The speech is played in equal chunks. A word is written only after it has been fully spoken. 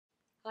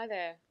Hi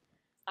there,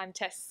 I'm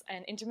Tess,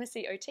 an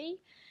intimacy OT,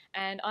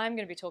 and I'm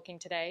going to be talking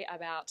today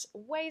about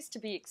ways to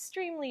be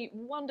extremely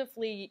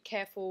wonderfully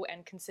careful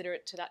and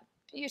considerate to that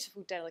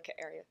beautiful, delicate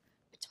area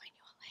between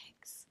your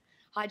legs.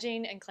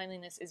 Hygiene and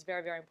cleanliness is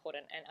very, very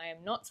important, and I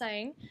am not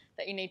saying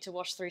that you need to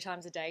wash 3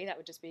 times a day, that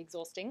would just be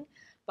exhausting,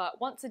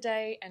 but once a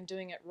day and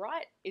doing it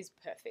right is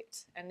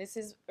perfect. And this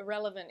is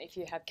irrelevant if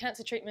you have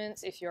cancer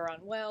treatments, if you're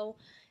unwell,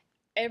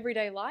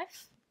 everyday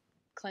life,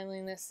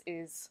 cleanliness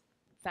is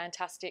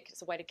fantastic.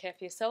 It's a way to care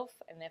for yourself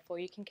and therefore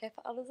you can care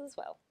for others as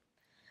well.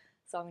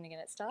 So I'm going to get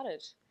it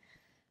started.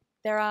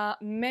 There are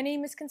many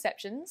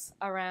misconceptions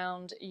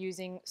around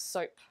using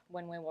soap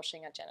when we're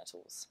washing our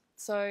genitals.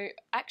 So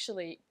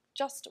actually,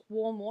 just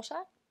warm water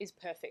is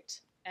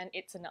perfect and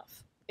it's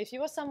enough. If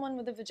you are someone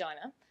with a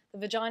vagina, the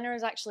vagina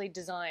is actually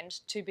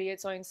designed to be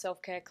its own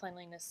self-care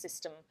cleanliness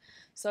system.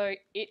 So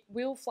it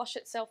will flush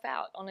itself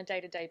out on a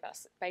day-to-day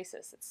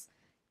basis. It's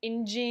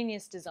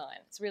ingenious design.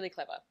 It's really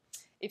clever.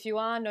 If you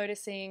are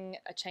noticing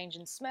a change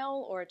in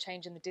smell or a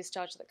change in the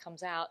discharge that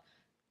comes out,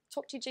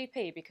 talk to your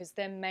GP because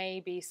there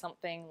may be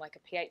something like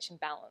a pH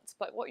imbalance.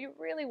 But what you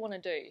really want to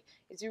do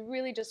is you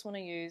really just want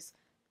to use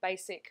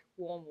basic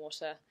warm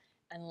water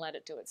and let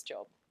it do its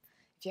job.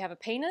 If you have a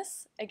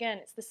penis, again,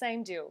 it's the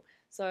same deal.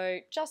 So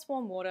just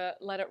warm water,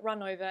 let it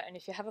run over, and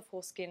if you have a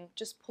foreskin,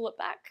 just pull it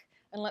back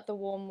and let the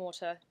warm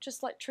water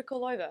just like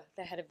trickle over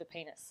the head of the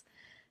penis.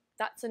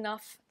 That's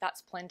enough,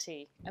 that's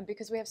plenty. And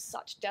because we have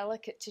such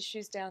delicate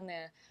tissues down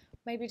there,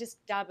 maybe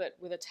just dab it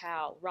with a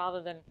towel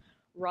rather than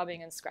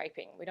rubbing and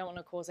scraping. We don't want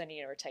to cause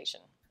any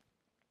irritation.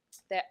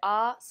 There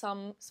are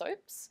some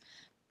soaps.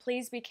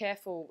 Please be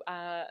careful.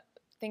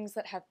 Things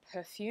that have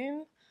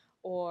perfume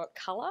or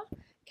colour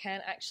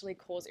can actually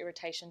cause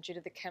irritation due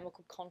to the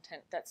chemical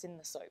content that's in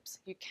the soaps.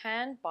 You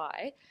can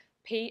buy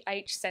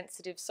pH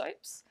sensitive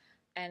soaps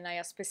and they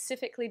are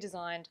specifically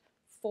designed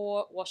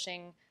for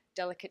washing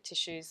delicate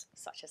tissues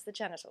such as the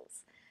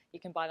genitals. You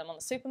can buy them on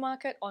the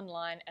supermarket,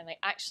 online, and they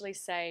actually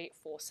say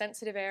for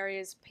sensitive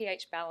areas,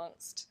 pH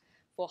balanced,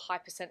 for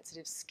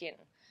hypersensitive skin.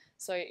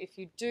 So if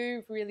you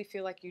do really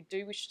feel like you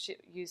do wish to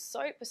use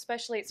soap,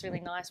 especially it's really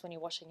nice when you're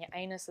washing your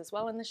anus as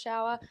well in the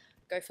shower,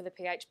 go for the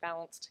pH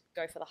balanced,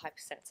 go for the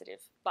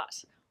hypersensitive.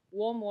 But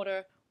warm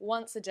water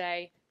once a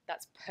day,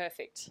 that's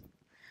perfect.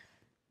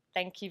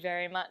 Thank you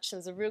very much. It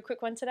was a real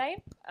quick one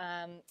today.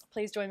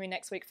 Please join me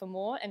next week for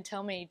more and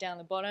tell me down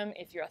the bottom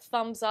if you're a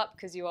thumbs up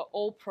because you are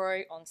all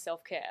pro on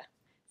self-care.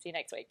 See you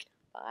next week.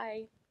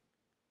 Bye.